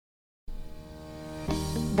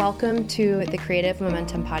Welcome to the Creative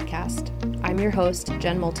Momentum Podcast. I'm your host,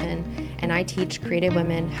 Jen Moulton, and I teach creative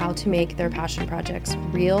women how to make their passion projects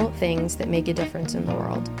real things that make a difference in the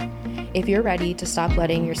world. If you're ready to stop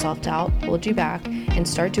letting your self-doubt hold you back and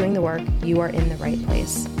start doing the work, you are in the right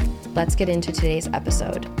place. Let's get into today's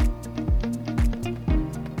episode.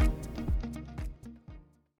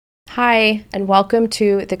 Hi, and welcome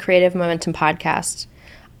to the Creative Momentum Podcast.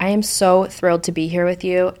 I am so thrilled to be here with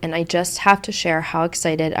you, and I just have to share how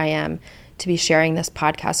excited I am to be sharing this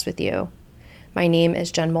podcast with you. My name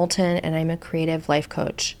is Jen Moulton, and I'm a creative life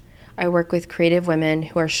coach. I work with creative women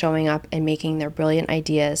who are showing up and making their brilliant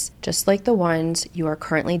ideas, just like the ones you are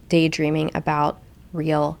currently daydreaming about,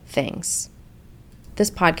 real things. This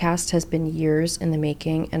podcast has been years in the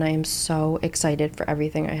making, and I am so excited for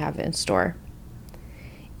everything I have in store.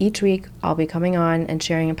 Each week, I'll be coming on and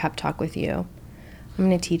sharing a pep talk with you. I'm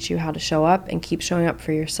going to teach you how to show up and keep showing up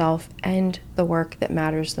for yourself and the work that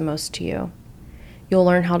matters the most to you. You'll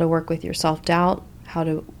learn how to work with your self-doubt, how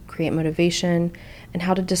to create motivation, and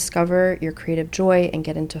how to discover your creative joy and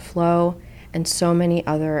get into flow, and so many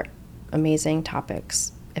other amazing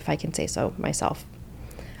topics, if I can say so myself.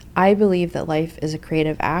 I believe that life is a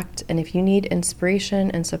creative act, and if you need inspiration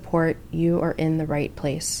and support, you are in the right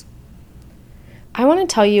place. I want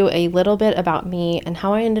to tell you a little bit about me and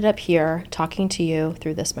how I ended up here talking to you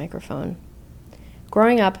through this microphone.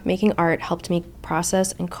 Growing up, making art helped me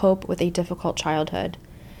process and cope with a difficult childhood.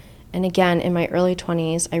 And again, in my early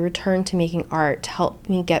 20s, I returned to making art to help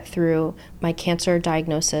me get through my cancer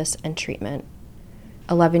diagnosis and treatment.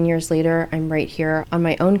 11 years later, I'm right here on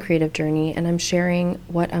my own creative journey, and I'm sharing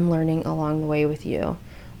what I'm learning along the way with you,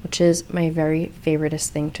 which is my very favoriteest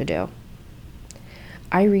thing to do.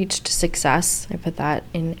 I reached success, I put that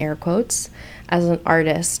in air quotes, as an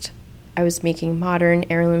artist. I was making modern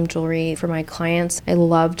heirloom jewelry for my clients. I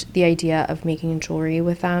loved the idea of making jewelry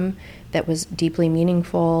with them that was deeply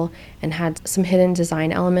meaningful and had some hidden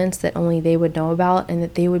design elements that only they would know about and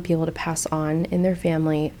that they would be able to pass on in their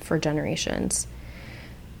family for generations.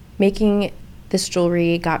 Making this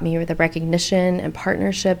jewelry got me the recognition and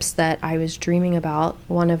partnerships that I was dreaming about,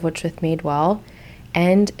 one of which with Madewell.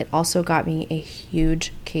 And it also got me a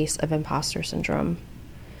huge case of imposter syndrome.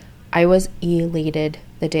 I was elated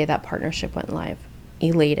the day that partnership went live.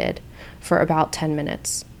 Elated for about 10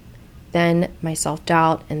 minutes. Then my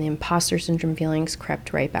self-doubt and the imposter syndrome feelings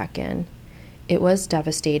crept right back in. It was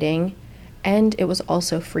devastating, and it was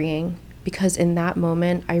also freeing, because in that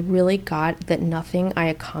moment, I really got that nothing I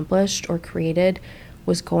accomplished or created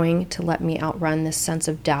was going to let me outrun this sense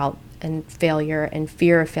of doubt and failure and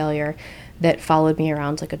fear of failure that followed me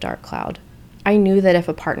around like a dark cloud. I knew that if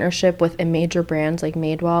a partnership with a major brand like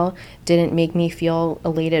Madewell didn't make me feel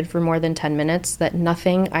elated for more than 10 minutes, that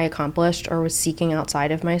nothing I accomplished or was seeking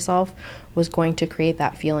outside of myself was going to create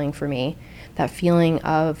that feeling for me, that feeling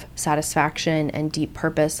of satisfaction and deep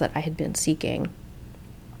purpose that I had been seeking.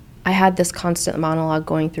 I had this constant monologue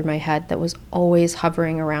going through my head that was always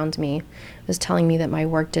hovering around me. It was telling me that my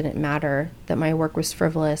work didn't matter, that my work was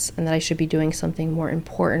frivolous, and that I should be doing something more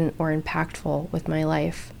important or impactful with my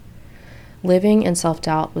life. Living in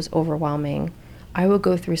self-doubt was overwhelming. I would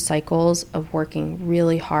go through cycles of working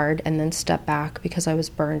really hard and then step back because I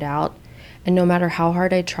was burned out. And no matter how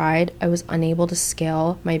hard I tried, I was unable to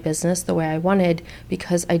scale my business the way I wanted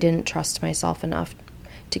because I didn't trust myself enough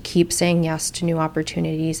to keep saying yes to new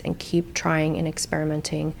opportunities and keep trying and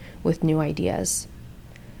experimenting with new ideas.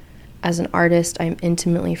 As an artist, I'm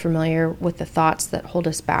intimately familiar with the thoughts that hold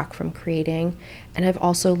us back from creating, and I've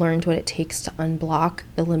also learned what it takes to unblock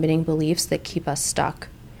the limiting beliefs that keep us stuck.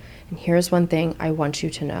 And here's one thing I want you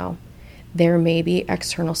to know. There may be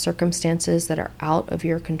external circumstances that are out of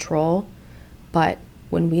your control, but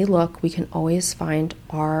when we look, we can always find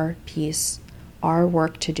our piece, our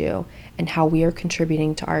work to do, and how we are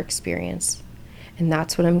contributing to our experience. And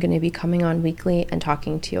that's what I'm going to be coming on weekly and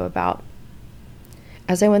talking to you about.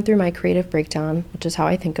 As I went through my creative breakdown, which is how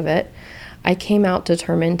I think of it, I came out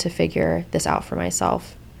determined to figure this out for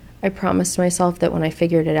myself. I promised myself that when I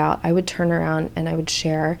figured it out, I would turn around and I would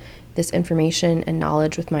share this information and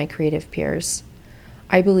knowledge with my creative peers.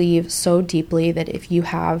 I believe so deeply that if you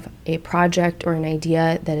have a project or an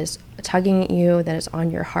idea that is tugging at you, that is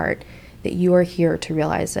on your heart, that you are here to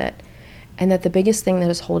realize it, and that the biggest thing that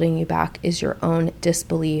is holding you back is your own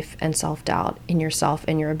disbelief and self-doubt in yourself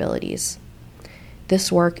and your abilities.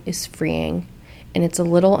 This work is freeing, and it's a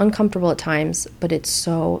little uncomfortable at times, but it's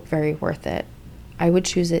so very worth it. I would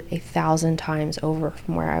choose it 1,000 times over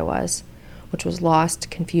from where I was, which was lost,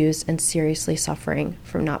 confused, and seriously suffering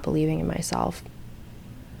from not believing in myself.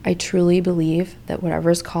 I truly believe that whatever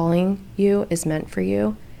is calling you is meant for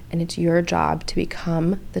you, and it's your job to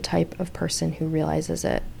become the type of person who realizes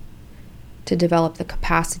it, to develop the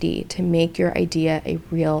capacity to make your idea a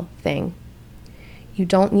real thing. You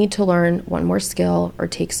don't need to learn one more skill or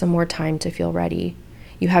take some more time to feel ready.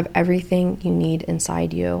 You have everything you need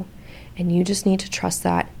inside you, and you just need to trust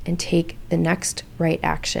that and take the next right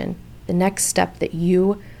action, the next step that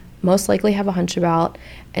you most likely have a hunch about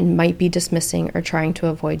and might be dismissing or trying to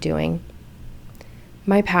avoid doing.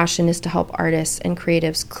 My passion is to help artists and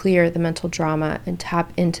creatives clear the mental drama and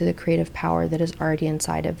tap into the creative power that is already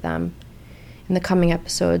inside of them. In the coming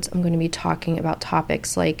episodes, I'm going to be talking about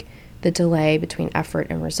topics like the delay between effort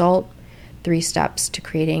and result, 3 steps to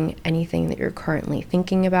creating anything that you're currently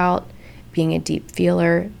thinking about, being a deep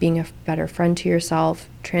feeler, being a better friend to yourself,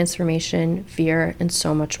 transformation, fear, and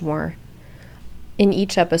so much more. In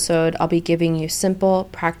each episode, I'll be giving you simple,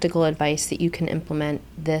 practical advice that you can implement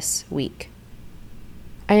this week.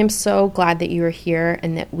 I am so glad that you are here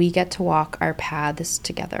and that we get to walk our paths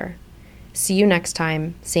together. See you next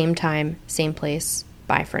time, same place.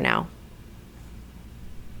 Bye for now.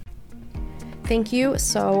 Thank you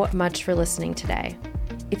so much for listening today.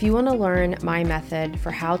 If you want to learn my method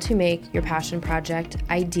for how to make your passion project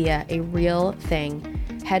idea a real thing,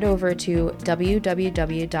 head over to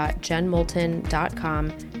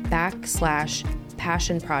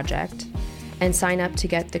www.jenmoulton.com/passion project and sign up to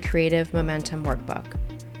get the Creative Momentum Workbook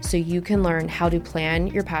so you can learn how to plan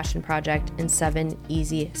your passion project in 7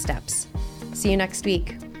 easy steps. See you next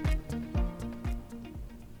week.